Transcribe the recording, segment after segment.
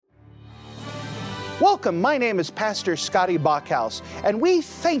Welcome, my name is Pastor Scotty Bachhaus, and we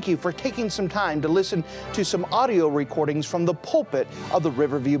thank you for taking some time to listen to some audio recordings from the pulpit of the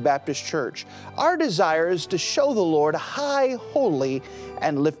Riverview Baptist Church. Our desire is to show the Lord high, holy,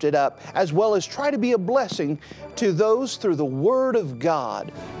 and lifted up, as well as try to be a blessing to those through the Word of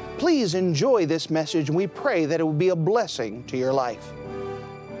God. Please enjoy this message, and we pray that it will be a blessing to your life.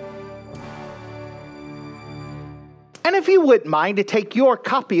 And if you wouldn't mind to take your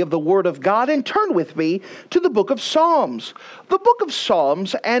copy of the Word of God and turn with me to the book of Psalms. The book of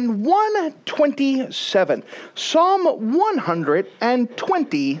Psalms and 127. Psalm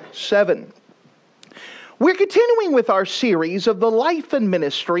 127. We're continuing with our series of the life and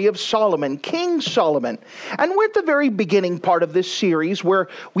ministry of Solomon, King Solomon. And we're at the very beginning part of this series where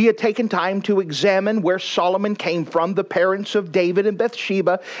we had taken time to examine where Solomon came from, the parents of David and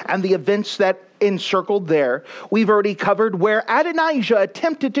Bathsheba, and the events that encircled there. We've already covered where Adonijah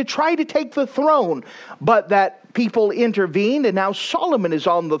attempted to try to take the throne, but that people intervened, and now Solomon is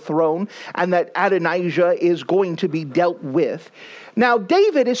on the throne, and that Adonijah is going to be dealt with. Now,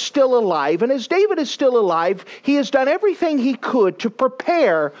 David is still alive, and as David is still alive, he has done everything he could to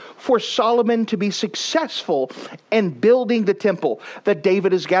prepare for Solomon to be successful in building the temple. That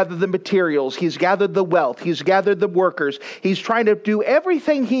David has gathered the materials, he's gathered the wealth, he's gathered the workers. He's trying to do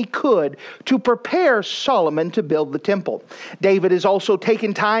everything he could to prepare Solomon to build the temple. David has also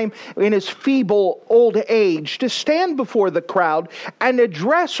taken time in his feeble old age to stand before the crowd and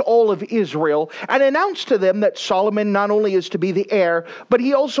address all of Israel and announce to them that Solomon not only is to be the heir, but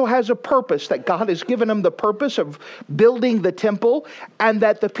he also has a purpose, that God has given him the purpose of building the temple, and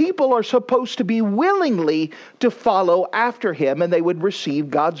that the people are supposed to be willingly to follow after him, and they would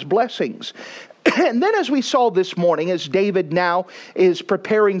receive God's blessings. And then, as we saw this morning, as David now is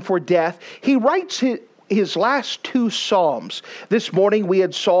preparing for death, he writes his last two Psalms. This morning we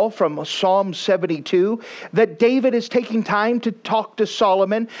had saw from Psalm 72 that David is taking time to talk to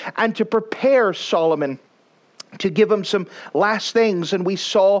Solomon and to prepare Solomon, to give him some last things, and we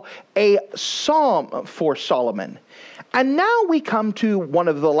saw a psalm for Solomon. And now we come to one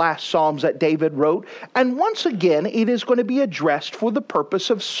of the last psalms that David wrote, and once again it is going to be addressed for the purpose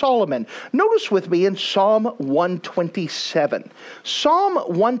of Solomon. Notice with me in Psalm 127. Psalm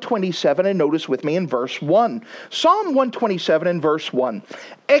 127, and notice with me in verse 1. Psalm 127 and verse 1.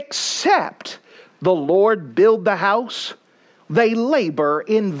 Except the Lord build the house, they labor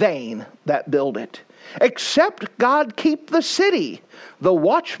in vain that build it. Except God keep the city, the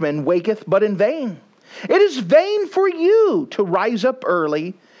watchman waketh but in vain. It is vain for you to rise up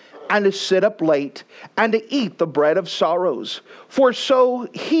early and to sit up late and to eat the bread of sorrows, for so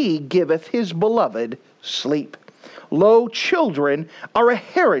he giveth his beloved sleep. Lo, children are a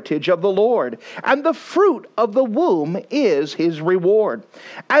heritage of the Lord, and the fruit of the womb is his reward.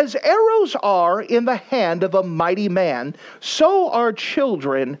 As arrows are in the hand of a mighty man, so are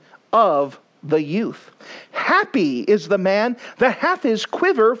children of the youth. Happy is the man that hath his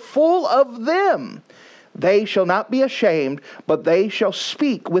quiver full of them. They shall not be ashamed, but they shall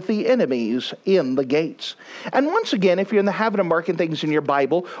speak with the enemies in the gates. And once again, if you're in the habit of marking things in your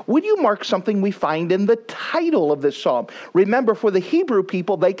Bible, would you mark something we find in the title of this psalm? Remember, for the Hebrew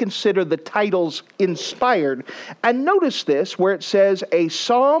people, they consider the titles inspired. And notice this, where it says a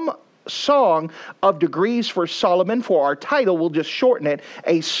song of degrees for Solomon. For our title, we'll just shorten it,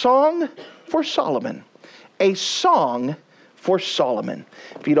 a song for Solomon. A song for Solomon.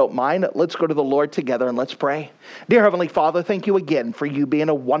 If you don't mind, let's go to the Lord together and let's pray. Dear Heavenly Father, thank you again for you being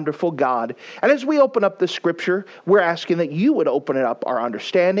a wonderful God. And as we open up the scripture, we're asking that you would open it up our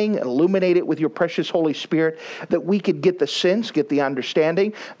understanding and illuminate it with your precious Holy Spirit, that we could get the sense, get the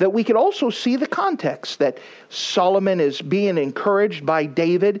understanding, that we could also see the context, that Solomon is being encouraged by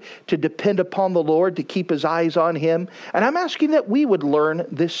David to depend upon the Lord, to keep his eyes on him. And I'm asking that we would learn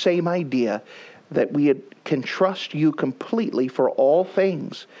this same idea, that we can trust you completely for all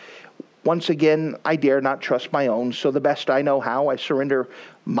things. Once again, I dare not trust my own, so the best I know how, I surrender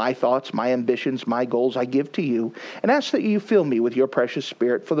my thoughts, my ambitions, my goals, I give to you, and ask that you fill me with your precious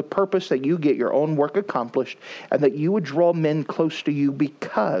Spirit for the purpose that you get your own work accomplished, and that you would draw men close to you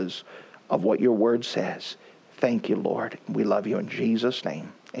because of what your word says. Thank you, Lord. We love you in Jesus'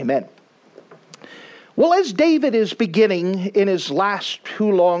 name. Amen. Well, as David is beginning in his last,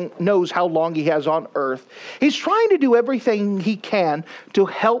 who long knows how long he has on earth, he's trying to do everything he can to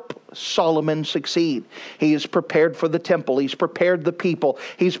help Solomon succeed. He is prepared for the temple. He's prepared the people.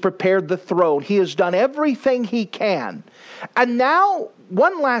 He's prepared the throne. He has done everything he can. And now,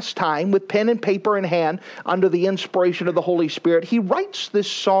 one last time, with pen and paper in hand, under the inspiration of the Holy Spirit, he writes this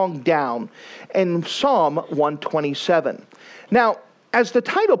song down in Psalm 127. Now, As the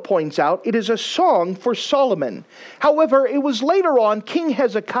title points out, it is a song for Solomon. However, it was later on King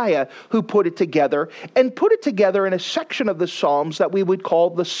Hezekiah who put it together, and put it together in a section of the Psalms that we would call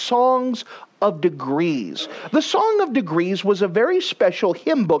the Songs of Degrees. The Song of Degrees was a very special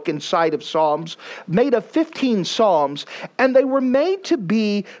hymn book inside of Psalms, made of 15 Psalms, and they were made to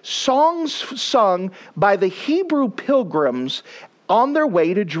be songs sung by the Hebrew pilgrims on their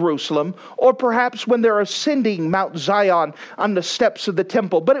way to Jerusalem, or perhaps when they're ascending Mount Zion on the steps of the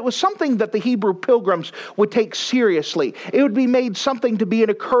temple. But it was something that the Hebrew pilgrims would take seriously. It would be made something to be an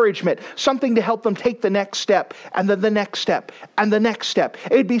encouragement, something to help them take the next step, and then the next step, and the next step.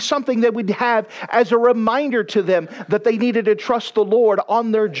 It would be something that would have as a reminder to them that they needed to trust the Lord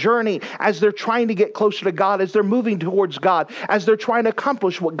on their journey as they're trying to get closer to God, as they're moving towards God, as they're trying to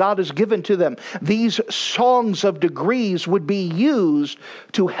accomplish what God has given to them. These songs of degrees would be used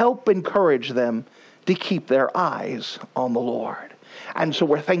to help encourage them to keep their eyes on the Lord. And so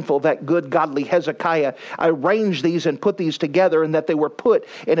we're thankful that good, godly Hezekiah arranged these and put these together, and that they were put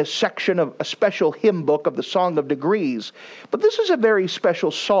in a section of a special hymn book of the Song of Degrees. But this is a very special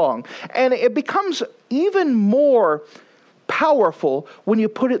song, and it becomes even more powerful when you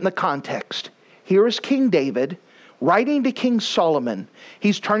put it in the context. Here is King David writing to King Solomon.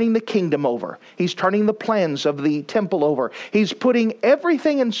 He's turning the kingdom over. He's turning the plans of the temple over. He's putting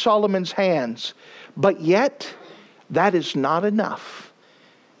everything in Solomon's hands. But yet, that is not enough.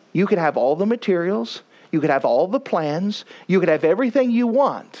 You could have all the materials. You could have all the plans. You could have everything you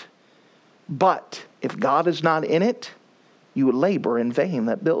want. But if God is not in it, you labor in vain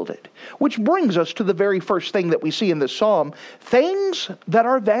that build it. Which brings us to the very first thing that we see in this psalm. Things that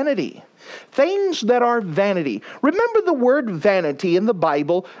are vanity. Things that are vanity. Remember, the word vanity in the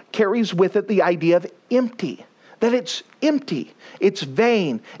Bible carries with it the idea of empty. That it's empty. It's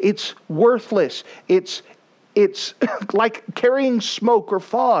vain. It's worthless. It's like carrying smoke or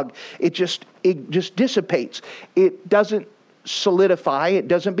fog. It just dissipates. It doesn't solidify. It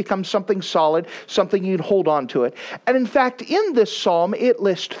doesn't become something solid, something you'd hold on to it. And in fact, in this psalm, it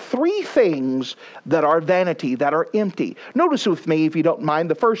lists 3 things that are vanity, that are empty. Notice with me, if you don't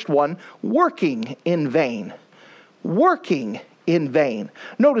mind, the first one, working in vain. Working in vain.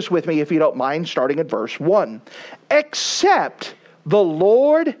 Notice with me, if you don't mind, starting at verse 1. Except the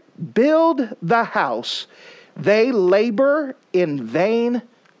Lord build the house, they labor in vain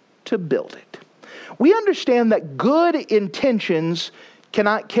to build it. We understand that good intentions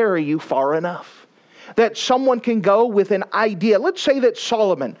cannot carry you far enough. That someone can go with an idea. Let's say that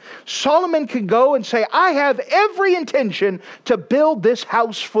Solomon can go and say, I have every intention to build this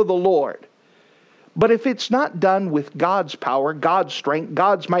house for the Lord. But if it's not done with God's power, God's strength,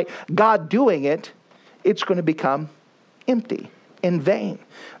 God's might, God doing it, it's going to become empty, in vain.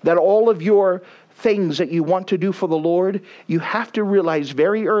 That all of your things that you want to do for the Lord, you have to realize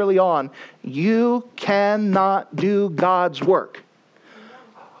very early on, you cannot do God's work.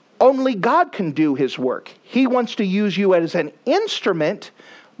 Only God can do His work. He wants to use you as an instrument,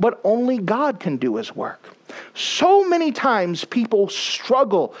 but only God can do His work. So many times people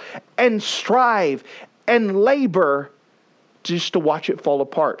struggle and strive and labor just to watch it fall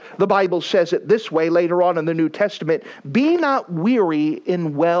apart. The Bible says it this way later on in the New Testament, be not weary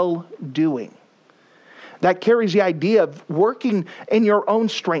in well-doing. That carries the idea of working in your own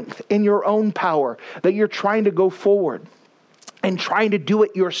strength, in your own power, that you're trying to go forward and trying to do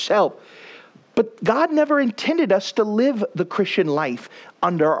it yourself. But God never intended us to live the Christian life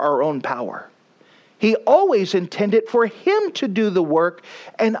under our own power. He always intended for Him to do the work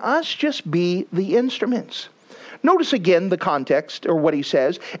and us just be the instruments. Notice again the context, or what he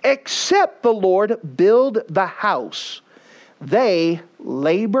says. Except the Lord build the house, they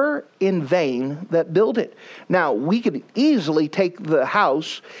labor in vain that build it. Now, we could easily take the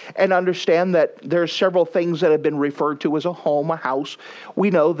house and understand that there are several things that have been referred to as a home, a house.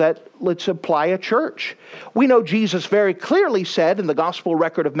 We know that, let's apply a church. We know Jesus very clearly said in the gospel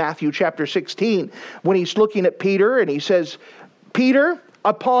record of Matthew chapter 16, when he's looking at Peter and he says, Peter,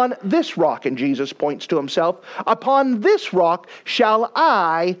 upon this rock, and Jesus points to himself, upon this rock shall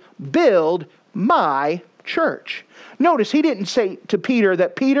I build my church. Notice he didn't say to Peter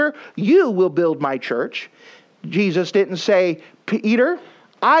that, Peter, you will build my church. Jesus didn't say, Peter,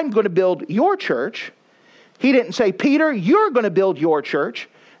 I'm going to build your church. He didn't say, Peter, you're going to build your church.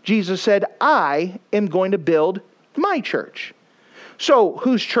 Jesus said, I am going to build my church. So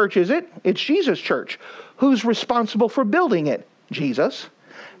whose church is it? It's Jesus' church. Who's responsible for building it? Jesus.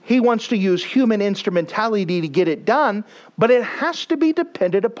 He wants to use human instrumentality to get it done, but it has to be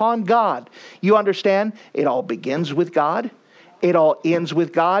dependent upon God. You understand? It all begins with God. It all ends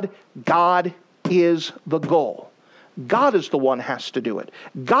with God. God is the goal. God is the one who has to do it.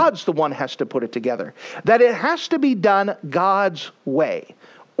 God's the one who has to put it together. That it has to be done God's way,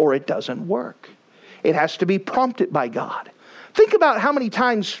 or it doesn't work. It has to be prompted by God. Think about how many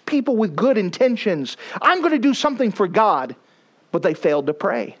times people with good intentions, I'm going to do something for God, but they failed to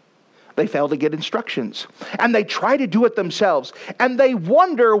pray. They fail to get instructions. And they try to do it themselves. And they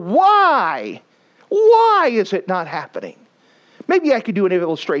wonder why. Why is it not happening? Maybe I could do an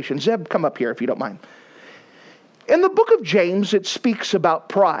illustration. Zeb, come up here if you don't mind. In the book of James, it speaks about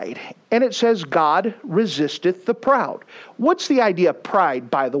pride. And it says, God resisteth the proud. What's the idea of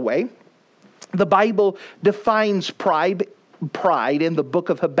pride, by the way? The Bible defines pride in the book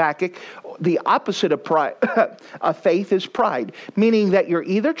of Habakkuk. The opposite of pride, of faith is pride, meaning that you're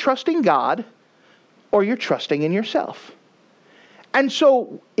either trusting God or you're trusting in yourself. And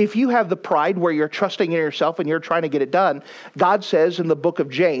so if you have the pride where you're trusting in yourself and you're trying to get it done, God says in the book of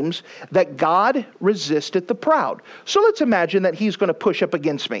James that God resisteth the proud. So let's imagine that he's going to push up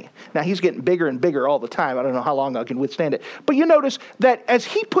against me. Now he's getting bigger and bigger all the time. I don't know how long I can withstand it. But you notice that as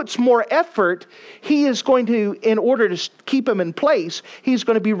he puts more effort, he is going to, in order to keep him in place, he's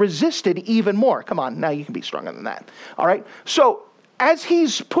going to be resisted even more. Come on, now you can be stronger than that. All right? So as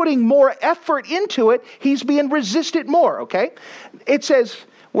he's putting more effort into it, he's being resisted more, okay? It says,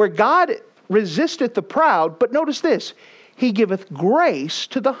 where God resisteth the proud, but notice this, he giveth grace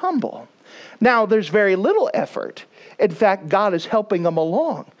to the humble. Now, there's very little effort. In fact, God is helping them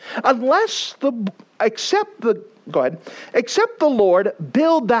along. Except the Lord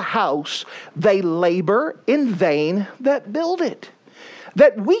build the house, they labor in vain that build it.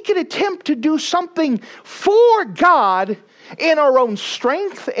 That we can attempt to do something for God in our own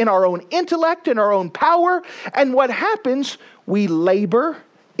strength, in our own intellect, in our own power. And what happens? We labor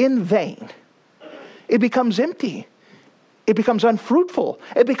in vain. It becomes empty. It becomes unfruitful.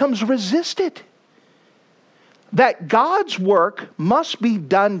 It becomes resisted. That God's work must be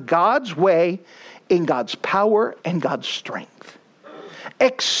done God's way, in God's power and God's strength.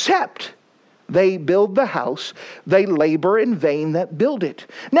 Except they build the house, they labor in vain that build it.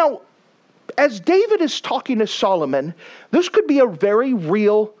 Now, as David is talking to Solomon, this could be a very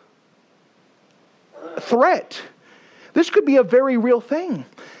real threat. This could be a very real thing.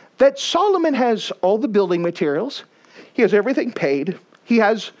 That Solomon has all the building materials. He has everything paid. He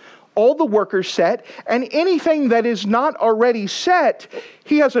has all the workers set. And anything that is not already set,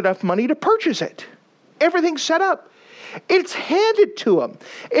 he has enough money to purchase it. Everything's set up. It's handed to him.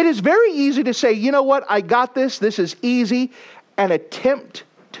 It is very easy to say, you know what, I got this. This is easy. And attempt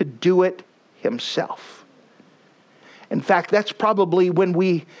to do it himself. In fact, that's probably when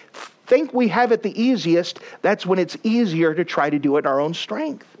we think we have it the easiest, that's when it's easier to try to do it in our own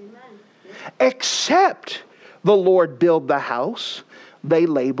strength. Amen. Except the Lord build the house, they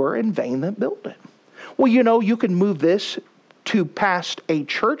labor in vain that build it. Well, you know, you can move this to past a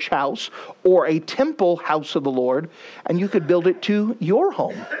church house or a temple house of the Lord, and you could build it to your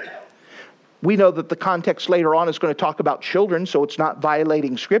home. We know that the context later on is going to talk about children, so it's not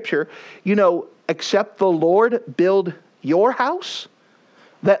violating Scripture. You know, except the Lord build your house,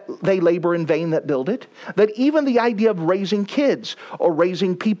 that they labor in vain that build it. That even the idea of raising kids or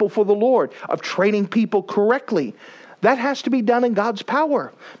raising people for the Lord, of training people correctly, that has to be done in God's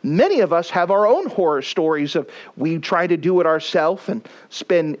power. Many of us have our own horror stories of we try to do it ourselves and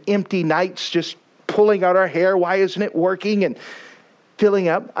spend empty nights just pulling out our hair. Why isn't it working? And filling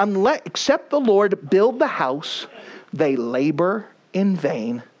up. Except the Lord build the house, they labor in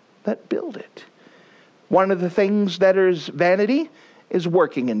vain that build it. One of the things that is vanity is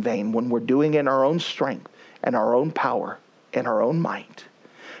working in vain when we're doing it in our own strength and our own power and our own might.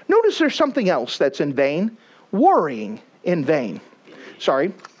 Notice there's something else that's in vain. Worrying in vain.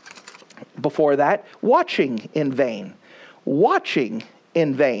 Before that, watching in vain. Watching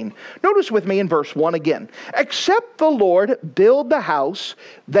in vain. Notice with me in verse 1 again. Except the Lord build the house,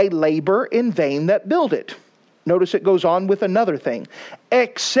 they labor in vain that build it. Notice it goes on with another thing.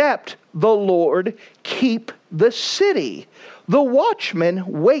 Except the Lord keep the city, the watchman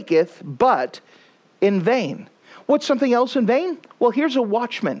waketh but in vain. What's something else in vain? Well, here's a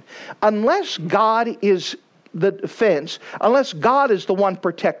watchman. Unless God is the defense, unless God is the one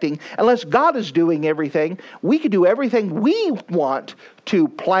protecting, unless God is doing everything, we could do everything we want to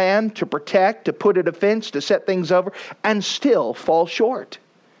plan, to protect, to put a defense, to set things over, and still fall short.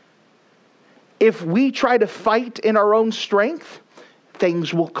 If we try to fight in our own strength,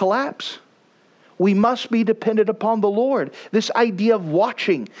 things will collapse. We must be dependent upon the Lord. This idea of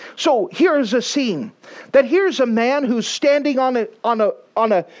watching. So here's a scene. That here's a man who's standing on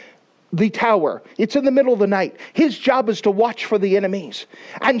the tower. It's in the middle of the night. His job is to watch for the enemies.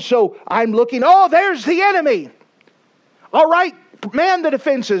 And so I'm looking, oh, there's the enemy. All right, man the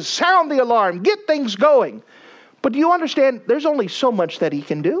defenses, sound the alarm, get things going. But do you understand, there's only so much that he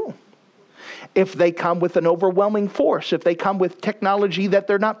can do. If they come with an overwhelming force, if they come with technology that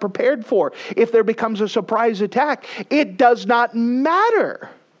they're not prepared for, if there becomes a surprise attack, it does not matter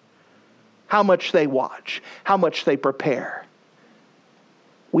how much they watch, how much they prepare.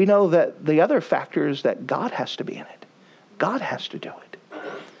 We know that the other factor is that God has to be in it. God has to do it.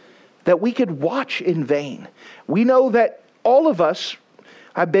 That we could watch in vain. We know that all of us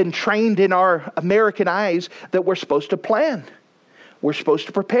have been trained in our American eyes that we're supposed to plan. We're supposed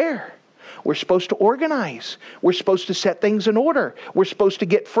to prepare. We're supposed to organize. We're supposed to set things in order. We're supposed to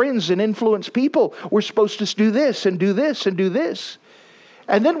get friends and influence people. We're supposed to do this and do this and do this.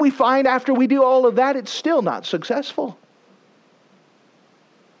 And then we find after we do all of that, it's still not successful.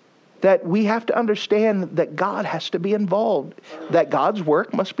 That we have to understand that God has to be involved. That God's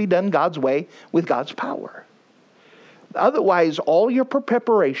work must be done God's way with God's power. Otherwise, all your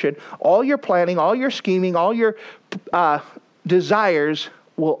preparation, all your planning, all your scheming, all your desires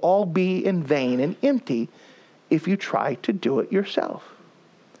will all be in vain and empty if you try to do it yourself.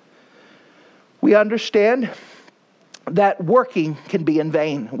 We understand that working can be in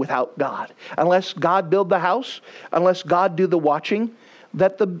vain without God. Unless God build the house, unless God do the watching,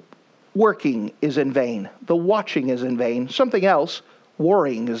 that the working is in vain. The watching is in vain. Something else,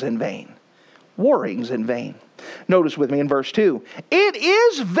 worrying is in vain. Worrying is in vain. Notice with me in verse 2. It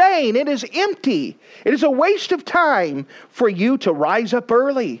is vain. It is empty. It is a waste of time for you to rise up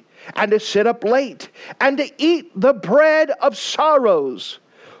early and to sit up late and to eat the bread of sorrows.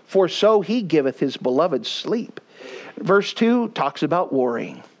 For so he giveth his beloved sleep. Verse 2 talks about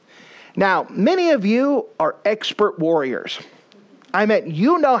worrying. Now, many of you are expert warriors. I mean,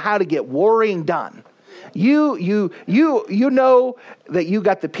 you know how to get worrying done. You know that you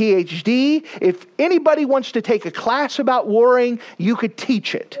got the PhD. If anybody wants to take a class about worrying, you could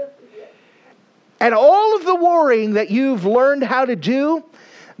teach it. And all of the worrying that you've learned how to do,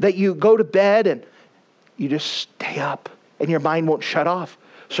 that you go to bed and you just stay up and your mind won't shut off.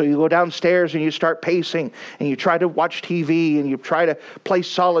 So you go downstairs and you start pacing and you try to watch TV and you try to play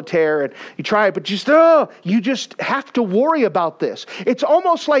solitaire and you try, but you just have to worry about this. It's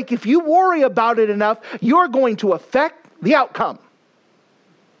almost like if you worry about it enough, you're going to affect the outcome.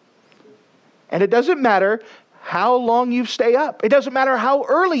 And it doesn't matter how long you stay up. It doesn't matter how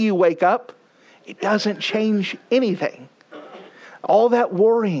early you wake up. It doesn't change anything. All that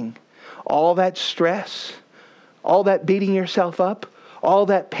worrying, all that stress, all that beating yourself up, all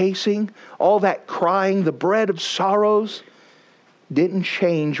that pacing, all that crying, the bread of sorrows, didn't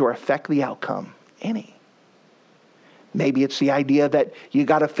change or affect the outcome any. Maybe it's the idea that you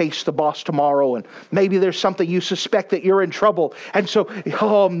got to face the boss tomorrow, and maybe there's something you suspect that you're in trouble. And so,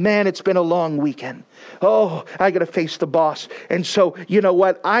 oh man, it's been a long weekend. Oh, I got to face the boss. And so, you know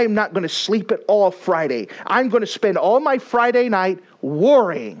what? I'm not going to sleep at all Friday. I'm going to spend all my Friday night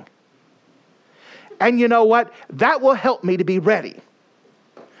worrying. And you know what? That will help me to be ready.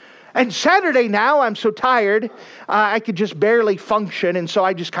 And Saturday now, I'm so tired, I could just barely function, and so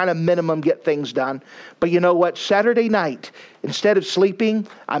I just kind of minimum get things done. But you know what? Saturday night, instead of sleeping,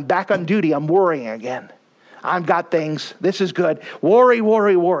 I'm back on duty. I'm worrying again. I've got things. This is good. Worry,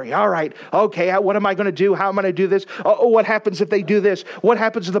 worry, worry. All right. Okay, what am I going to do? How am I going to do this? Oh, what happens if they do this? What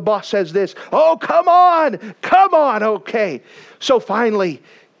happens if the boss says this? Oh, come on. Come on. Okay. So finally,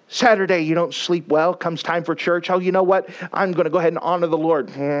 Saturday, you don't sleep well. Comes time for church. Oh, you know what? I'm going to go ahead and honor the Lord.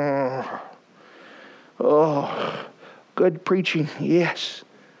 Oh, good preaching. Yes.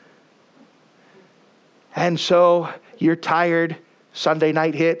 And so you're tired. Sunday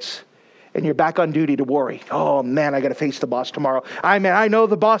night hits. And you're back on duty to worry. Oh, man, I got to face the boss tomorrow. I know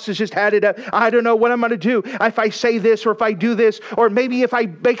the boss has just had it up. I don't know what I'm going to do. If I say this or if I do this, or maybe if I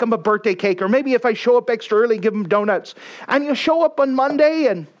bake them a birthday cake, or maybe if I show up extra early and give them donuts. And you show up on Monday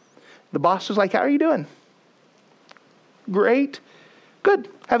and the boss is like, how are you doing? Great. Good.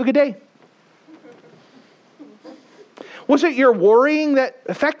 Have a good day. Was it your worrying that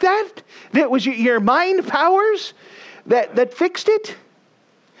affected that? Was it your mind powers that fixed it?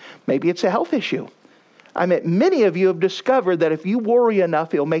 Maybe it's a health issue. I mean, many of you have discovered that if you worry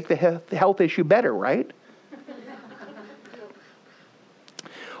enough, it'll make the health issue better, right?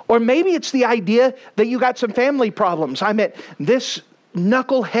 Or maybe it's the idea that you got some family problems. I mean, this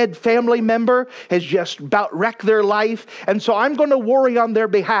knucklehead family member has just about wrecked their life, and so I'm going to worry on their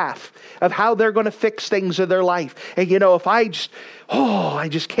behalf of how they're going to fix things in their life. And you know, if I just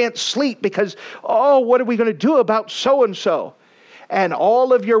can't sleep because, what are we going to do about so-and-so? And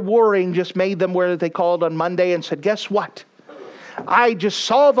all of your worrying just made them where they called on Monday and said, guess what? I just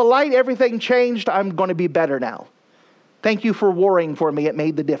saw the light, everything changed, I'm going to be better now. Thank you for worrying for me. It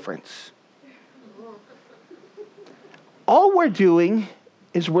made the difference. All we're doing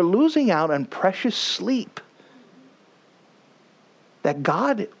is we're losing out on precious sleep that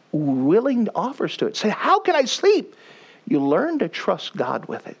God willing offers to it. Say, how can I sleep? You learn to trust God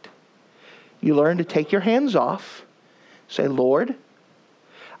with it. You learn to take your hands off. Say, Lord,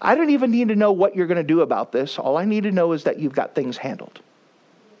 I don't even need to know what you're going to do about this. All I need to know is that you've got things handled.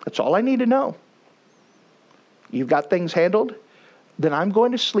 That's all I need to know. You've got things handled, then I'm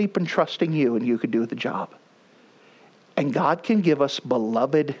going to sleep and trusting you, and you could do the job. And God can give us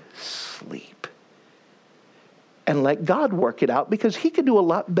beloved sleep. And let God work it out, because He can do a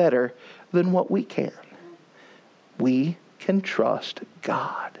lot better than what we can. We can trust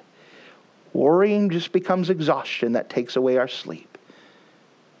God. Worrying just becomes exhaustion that takes away our sleep.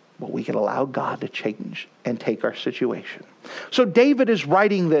 But we can allow God to change and take our situation. So David is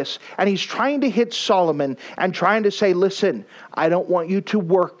writing this, and he's trying to hit Solomon and trying to say, listen, I don't want you to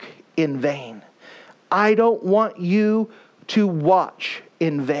work in vain. I don't want you to watch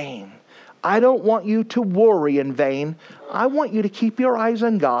in vain. I don't want you to worry in vain. I want you to keep your eyes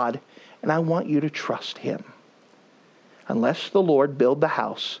on God, and I want you to trust Him. Unless the Lord build the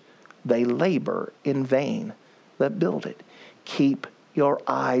house, they labor in vain that build it. Keep your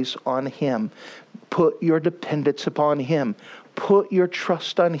eyes on Him. Put your dependence upon Him. Put your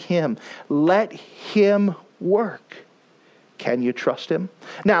trust on Him. Let Him work. Can you trust Him?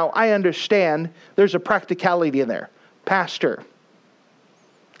 Now, I understand there's a practicality in there. Pastor,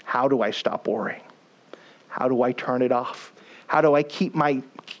 how do I stop worrying? How do I turn it off? How do I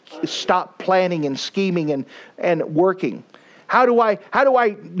stop planning and scheming and working? How do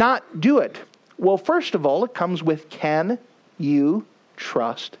I not do it? Well, first of all, it comes with, can you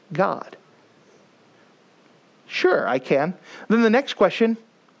trust God? Sure, I can. Then the next question,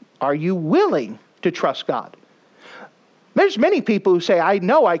 are you willing to trust God? There's many people who say, I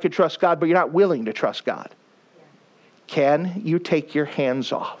know I could trust God, but you're not willing to trust God. Can you take your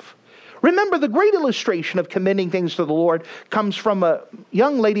hands off? Remember, the great illustration of commending things to the Lord comes from a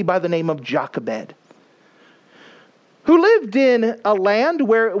young lady by the name of Jochebed, who lived in a land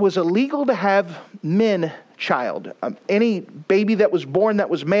where it was illegal to have men child. Any baby that was born that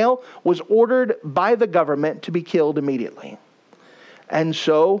was male was ordered by the government to be killed immediately. And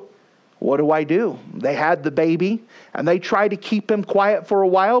so, what do? They had the baby, and they tried to keep him quiet for a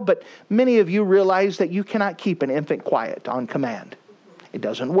while, but many of you realize that you cannot keep an infant quiet on command. It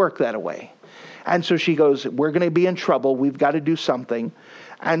doesn't work that way. And so she goes, we're going to be in trouble. We've got to do something.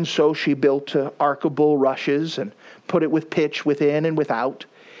 And so she built an ark of bulrushes and put it with pitch within and without.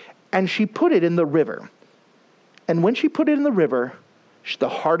 And she put it in the river. And when she put it in the river, the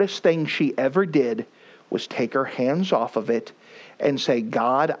hardest thing she ever did was take her hands off of it and say,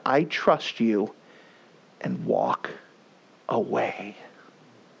 God, I trust you, and walk away.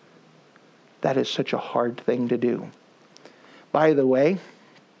 That is such a hard thing to do. By the way,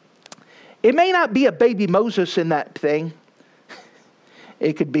 it may not be a baby Moses in that thing.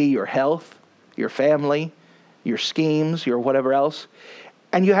 It could be your health, your family, your schemes, your whatever else.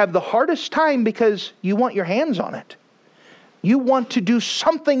 And you have the hardest time because you want your hands on it. You want to do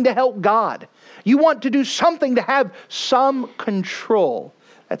something to help God. You want to do something to have some control.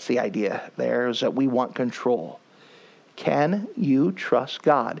 That's the idea there, is that we want control. Can you trust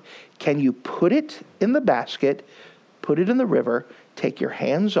God? Can you put it in the basket, put it in the river, take your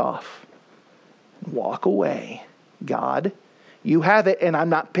hands off, walk away? God, you have it, and I'm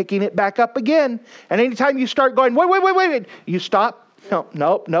not picking it back up again. And anytime you start going, wait, you stop.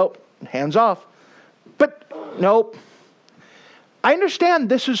 Nope, hands off. But nope. I understand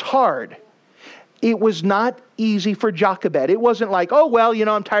this is hard. It was not easy for Jochebed. It wasn't like, oh, well,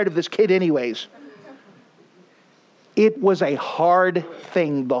 I'm tired of this kid anyways. It was a hard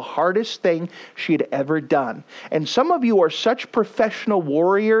thing, the hardest thing she'd ever done. And some of you are such professional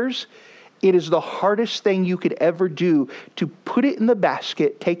warriors, it is the hardest thing you could ever do to put it in the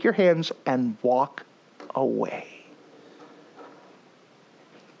basket, take your hands, and walk away.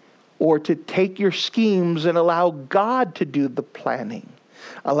 Or to take your schemes and allow God to do the planning.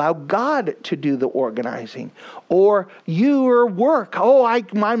 Allow God to do the organizing. Or your work. Oh, I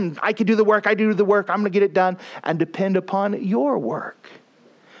could do the work. I do the work. I'm going to get it done. And depend upon your work.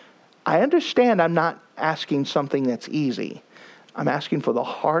 I understand I'm not asking something that's easy. I'm asking for the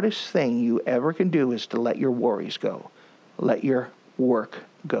hardest thing you ever can do is to let your worries go. Let your work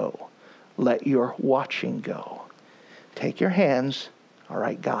go. Let your watching go. Take your hands. All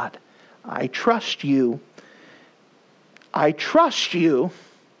right, God, I trust you. I trust you.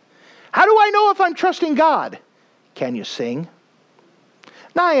 How do I know if I'm trusting God? Can you sing?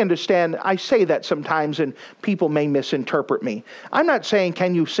 Now I understand, I say that sometimes and people may misinterpret me. I'm not saying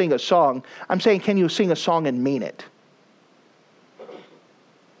can you sing a song. I'm saying can you sing a song and mean it?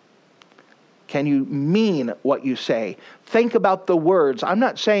 Can you mean what you say? Think about the words. I'm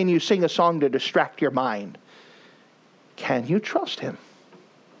not saying you sing a song to distract your mind. Can you trust Him?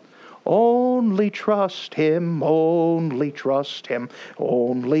 Only trust Him, only trust Him,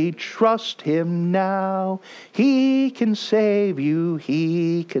 only trust Him now. He can save you,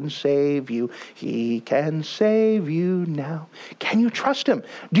 He can save you, He can save you now. Can you trust Him?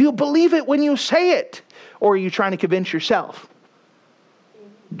 Do you believe it when you say it? Or are you trying to convince yourself?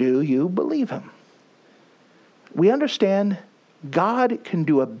 Do you believe Him? We understand God can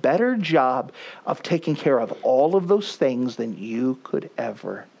do a better job of taking care of all of those things than you could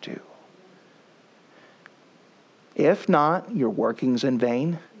ever do. If not, your working's in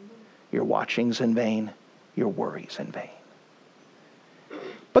vain, your watching's in vain, your worry's in vain.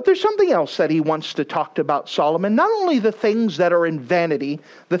 But there's something else that he wants to talk about Solomon. Not only the things that are in vanity,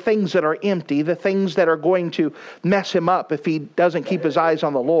 the things that are empty, the things that are going to mess him up if he doesn't keep his eyes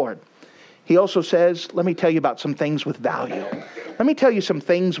on the Lord. He also says, let me tell you about some things with value. Let me tell you some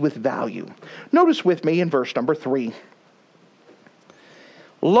things with value. Notice with me in verse number 3.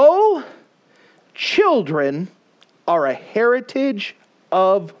 Lo, children are a heritage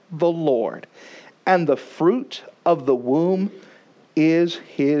of the Lord, and the fruit of the womb is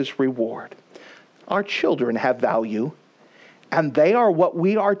His reward. Our children have value, and they are what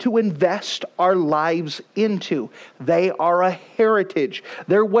we are to invest our lives into. They are a heritage.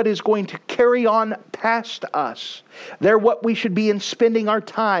 They're what is going to carry on past us. They're what we should be in spending our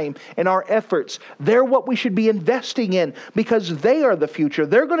time and our efforts. They're what we should be investing in because they are the future.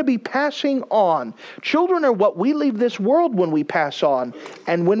 They're going to be passing on. Children are what we leave this world when we pass on.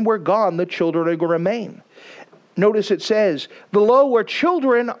 And when we're gone, the children are going to remain. Notice it says, the lower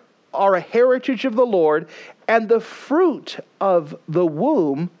children are a heritage of the Lord, and the fruit of the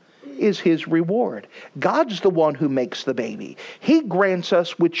womb is His reward. God's the one who makes the baby. He grants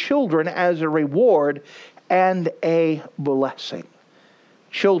us with children as a reward and a blessing.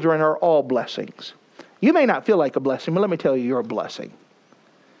 Children are all blessings. You may not feel like a blessing, but let me tell you, you're a blessing.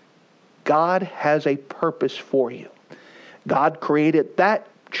 God has a purpose for you. God created that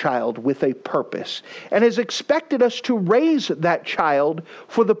child with a purpose and has expected us to raise that child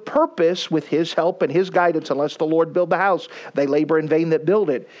for the purpose with His help and His guidance. Unless the Lord build the house, they labor in vain that build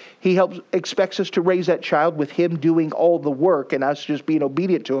it. He expects us to raise that child with Him doing all the work and us just being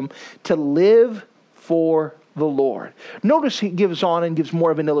obedient to Him to live for the Lord. Notice he gives on and gives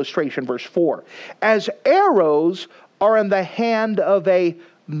more of an illustration. Verse 4. As arrows are in the hand of a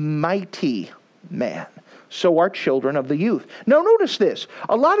mighty man, so are children of the youth. Now notice this.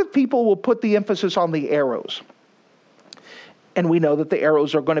 A lot of people will put the emphasis on the arrows. And we know that the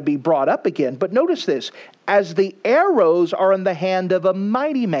arrows are going to be brought up again. But notice this. As the arrows are in the hand of a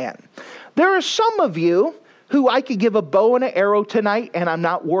mighty man. There are some of you who I could give a bow and an arrow tonight and I'm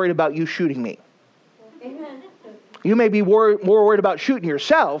not worried about you shooting me. Amen. You may be more worried about shooting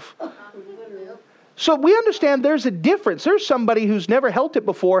yourself. So we understand there's a difference. There's somebody who's never held it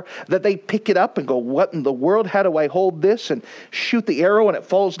before that they pick it up and go, what in the world? How do I hold this? And shoot the arrow and it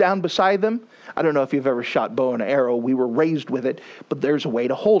falls down beside them. I don't know if you've ever shot bow and arrow. We were raised with it, but there's a way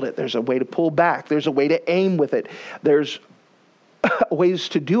to hold it. There's a way to pull back. There's a way to aim with it. There's ways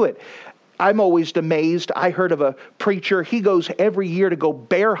to do it. I'm always amazed. I heard of a preacher. He goes every year to go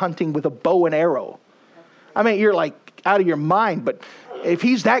bear hunting with a bow and arrow. I mean, you're like out of your mind, but if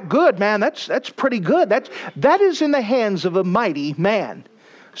he's that good, man, that's pretty good. That is in the hands of a mighty man.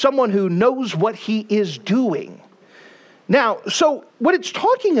 Someone who knows what he is doing. Now, so what it's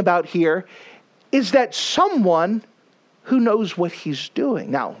talking about here is that someone who knows what he's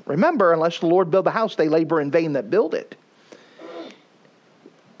doing. Now, remember, unless the Lord build the house, they labor in vain that build it.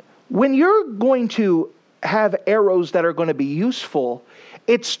 When you're going to have arrows that are going to be useful,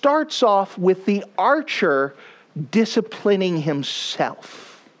 it starts off with the archer disciplining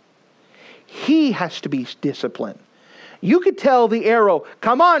himself. He has to be disciplined. You could tell the arrow,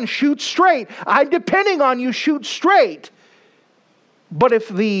 come on, shoot straight. I'm depending on you, shoot straight. But if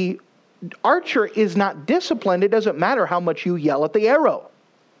the archer is not disciplined, it doesn't matter how much you yell at the arrow.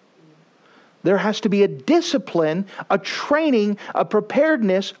 There has to be a discipline, a training, a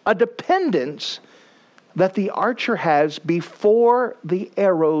preparedness, a dependence that the archer has before the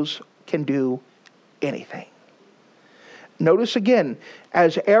arrows can do anything. Notice again,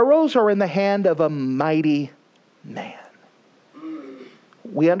 as arrows are in the hand of a mighty man.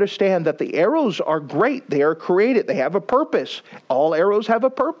 We understand that the arrows are great. They are created. They have a purpose. All arrows have a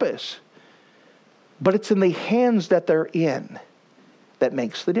purpose. But it's in the hands that they're in. that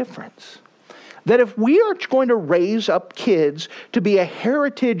makes the difference. That if we are going to raise up kids to be a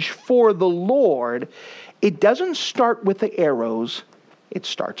heritage for the Lord, it doesn't start with the arrows, it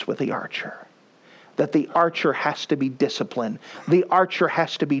starts with the archer. That the archer has to be disciplined. The archer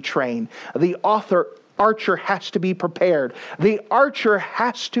has to be trained. The archer has to be prepared. The archer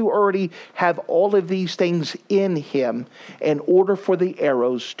has to already have all of these things in him in order for the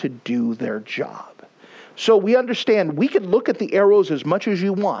arrows to do their job. So we understand we can look at the arrows as much as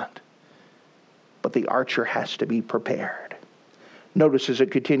you want, but the archer has to be prepared. Notice as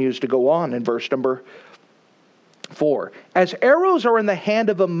it continues to go on in verse number 4. As arrows are in the hand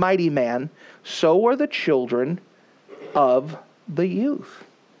of a mighty man, so are the children of the youth.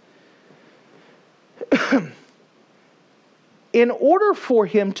 In order for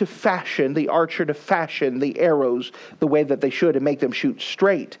him to fashion, the archer to fashion the arrows the way that they should and make them shoot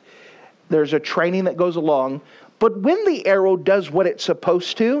straight, there's a training that goes along. But when the arrow does what it's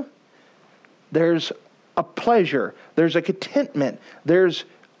supposed to, there's a pleasure, there's a contentment, there's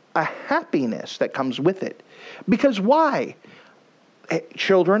a happiness that comes with it. Because why?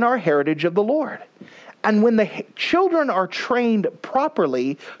 Children are a heritage of the Lord. And when the children are trained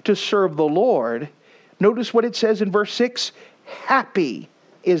properly to serve the Lord, notice what it says in verse 6, happy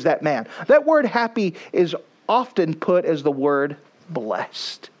is that man. That word happy is often put as the word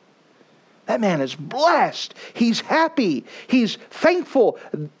blessed. That man is blessed. He's happy. He's thankful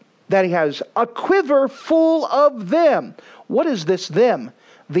that he has a quiver full of them. What is this them?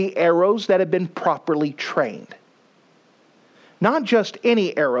 The arrows that have been properly trained. Not just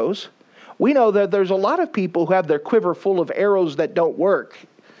any arrows. We know that there's a lot of people who have their quiver full of arrows that don't work.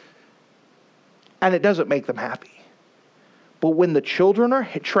 And it doesn't make them happy. But when the children are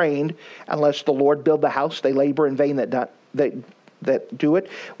trained, unless the Lord build the house, they labor in vain that do it.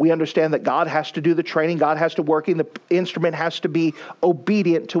 We understand that God has to do the training. God has to work. The instrument has to be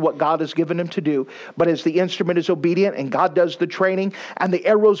obedient to what God has given him to do. But as the instrument is obedient and God does the training and the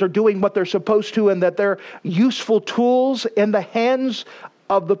arrows are doing what they're supposed to and that they're useful tools in the hands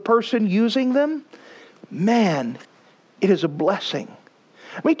of the person using them, man, it is a blessing.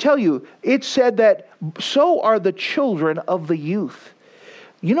 Let me tell you, it said that so are the children of the youth.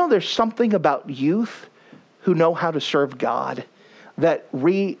 You know, there's something about youth who know how to serve God that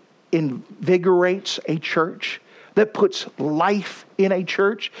reinvigorates a church, that puts life in a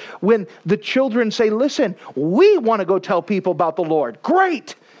church. When the children say, listen, we want to go tell people about the Lord.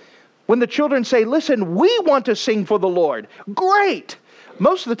 Great. When the children say, listen, we want to sing for the Lord. Great.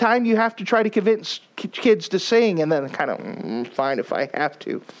 Most of the time you have to try to convince kids to sing and then kind of, fine if I have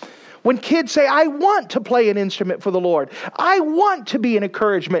to. When kids say, I want to play an instrument for the Lord. I want to be an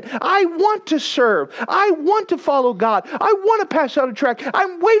encouragement. I want to serve. I want to follow God. I want to pass out a tract.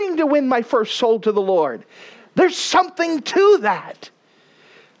 I'm waiting to win my first soul to the Lord. There's something to that.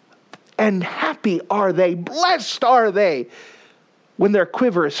 And happy are they, blessed are they, when their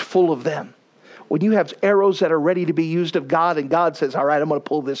quiver is full of them. When you have arrows that are ready to be used of God and God says, all right, I'm going to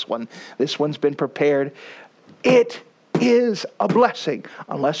pull this one. This one's been prepared. It is a blessing.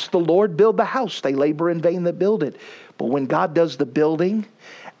 Unless the Lord build the house, they labor in vain that build it. But when God does the building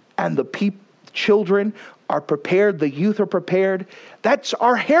and the children are prepared, the youth are prepared, that's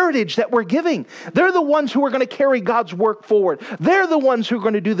our heritage that we're giving. They're the ones who are going to carry God's work forward. They're the ones who are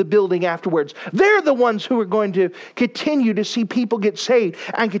going to do the building afterwards. They're the ones who are going to continue to see people get saved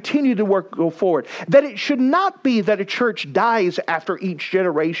and continue to go forward. That it should not be that a church dies after each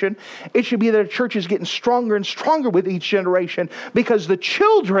generation. It should be that a church is getting stronger and stronger with each generation because the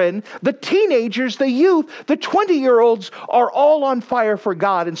children, the teenagers, the youth, the 20-year-olds are all on fire for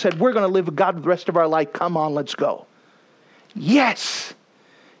God and said, we're going to live with God the rest of our life. Come on, let's go. Yes,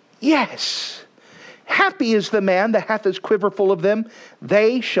 yes. Happy is the man that hath his quiver full of them.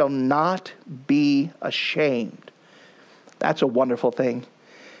 They shall not be ashamed. That's a wonderful thing.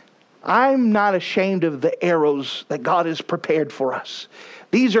 I'm not ashamed of the arrows that God has prepared for us.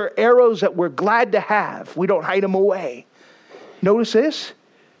 These are arrows that we're glad to have. We don't hide them away. Notice this.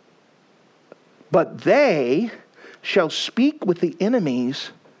 But they shall speak with the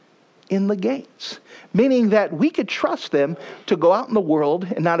enemies in the gates. Meaning that we could trust them to go out in the world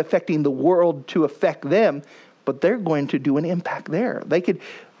and not affecting the world to affect them, but they're going to do an impact there. They could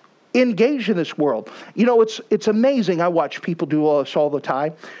engage in this world. You know, it's amazing. I watch people do this all the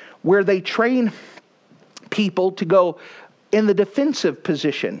time, where they train people to go in the defensive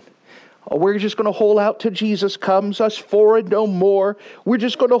position. Oh, we're just going to hold out till Jesus comes, us four and no more. We're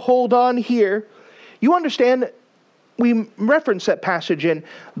just going to hold on here. You understand, We reference that passage in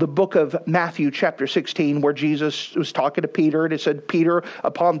the book of Matthew chapter 16 where Jesus was talking to Peter and it said, Peter,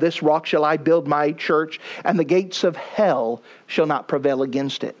 upon this rock shall I build my church and the gates of hell shall not prevail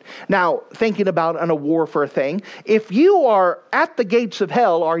against it. Now, thinking about a warfare thing, if you are at the gates of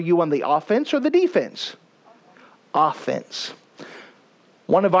hell, are you on the offense or the defense? Offense.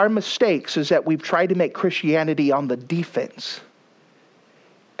 One of our mistakes is that we've tried to make Christianity on the defense.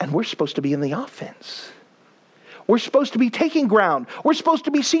 And we're supposed to be in the offense. We're supposed to be taking ground. We're supposed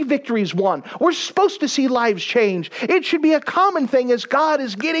to see victories won. We're supposed to see lives change. It should be a common thing as God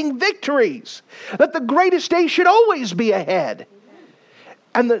is getting victories, that the greatest day should always be ahead.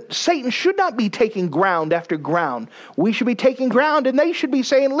 And that Satan should not be taking ground after ground. We should be taking ground and they should be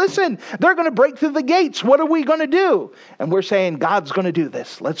saying, listen, they're going to break through the gates. What are we going to do? And we're saying, God's going to do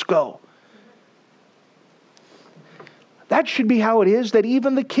this. Let's go. That should be how it is, that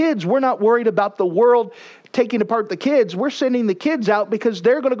even the kids, we're not worried about the world taking apart the kids. We're sending the kids out because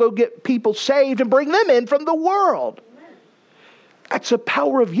they're going to go get people saved and bring them in from the world. That's the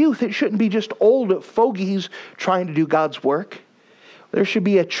power of youth. It shouldn't be just old fogies trying to do God's work. There should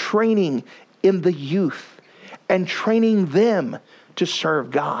be a training in the youth and training them to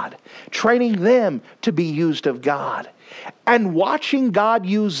serve God, training them to be used of God, and watching God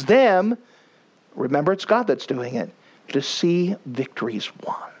use them. Remember, it's God that's doing it, to see victories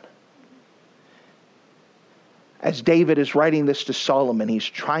won. As David is writing this to Solomon, he's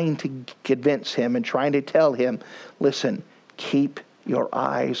trying to convince him and trying to tell him, listen, keep your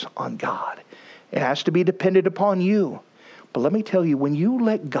eyes on God. It has to be dependent upon you. But let me tell you, when you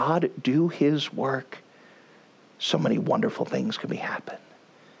let God do His work, so many wonderful things can happen.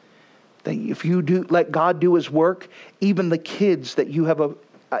 That if you let God do His work, even the kids that you have an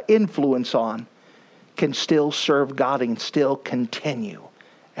influence on can still serve God and still continue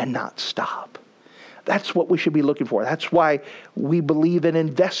and not stop. That's what we should be looking for. That's why we believe in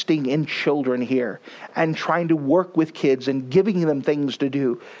investing in children here and trying to work with kids and giving them things to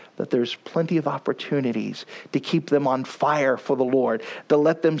do. That there's plenty of opportunities to keep them on fire for the Lord, to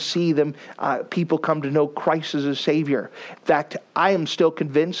let them see them, people come to know Christ as a Savior. In fact, I am still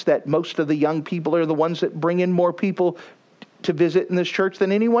convinced that most of the young people are the ones that bring in more people to visit in this church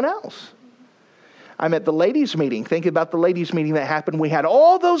than anyone else. I'm at the ladies' meeting. Think about the ladies' meeting that happened. We had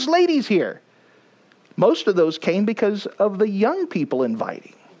all those ladies here. Most of those came because of the young people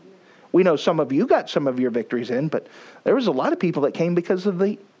inviting. We know some of you got some of your victories in, but there was a lot of people that came because of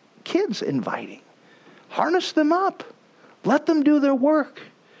the kids inviting. Harness them up. Let them do their work.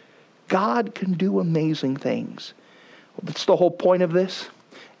 God can do amazing things. Well, that's the whole point of this.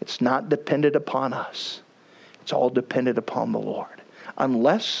 It's not dependent upon us. It's all dependent upon the Lord.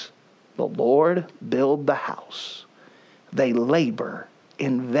 Unless the Lord build the house, they labor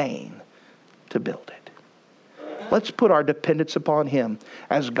in vain to build it. Let's put our dependence upon Him.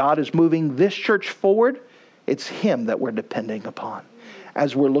 As God is moving this church forward, it's Him that we're depending upon.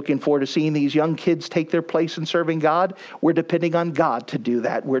 As we're looking forward to seeing these young kids take their place in serving God, we're depending on God to do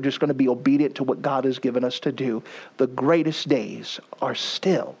that. We're just going to be obedient to what God has given us to do. The greatest days are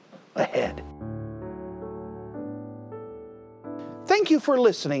still ahead. Thank you for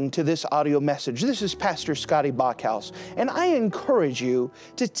listening to this audio message. This is Pastor Scotty Bachhaus, and I encourage you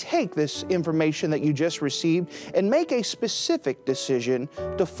to take this information that you just received and make a specific decision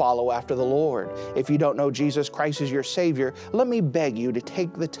to follow after the Lord. If you don't know Jesus Christ as your Savior, let me beg you to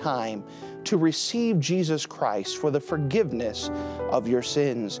take the time to receive Jesus Christ for the forgiveness of your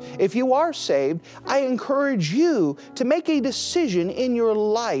sins. If you are saved, I encourage you to make a decision in your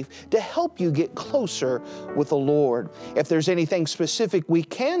life to help you get closer with the Lord. If there's anything specific we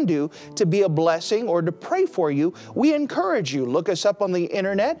can do to be a blessing or to pray for you, we encourage you. Look us up on the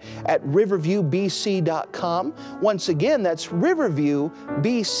internet at riverviewbc.com. Once again, that's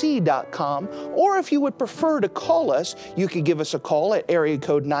riverviewbc.com. Or if you would prefer to call us, you could give us a call at area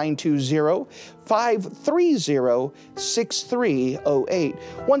code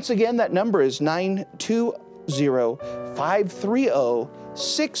 920-530-6308. Once again, that number is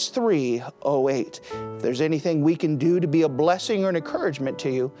 920-530-6308. If there's anything we can do to be a blessing or an encouragement to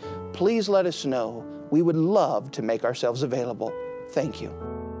you, please let us know. We would love to make ourselves available. Thank you.